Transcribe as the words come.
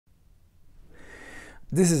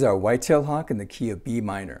This is our whitetail hawk in the key of B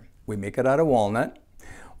minor. We make it out of walnut.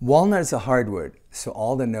 Walnut is a hardwood, so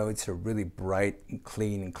all the notes are really bright and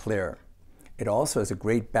clean and clear. It also is a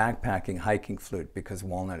great backpacking hiking flute because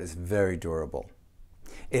walnut is very durable.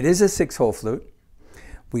 It is a 6-hole flute.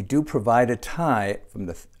 We do provide a tie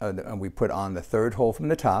from and we put on the 3rd hole from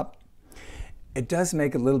the top. It does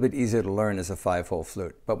make it a little bit easier to learn as a 5-hole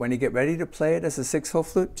flute, but when you get ready to play it as a 6-hole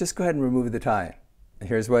flute, just go ahead and remove the tie. And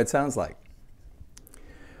here's what it sounds like.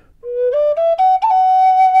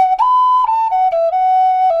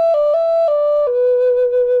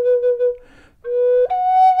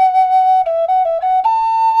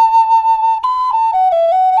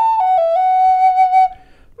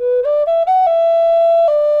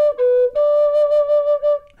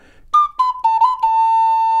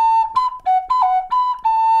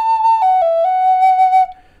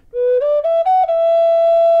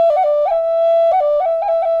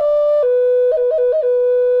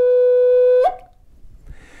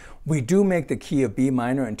 We do make the key of B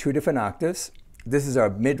minor in 2 different octaves. This is our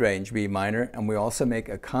mid-range B minor, and we also make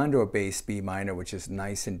a condor bass B minor, which is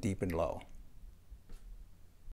nice and deep and low.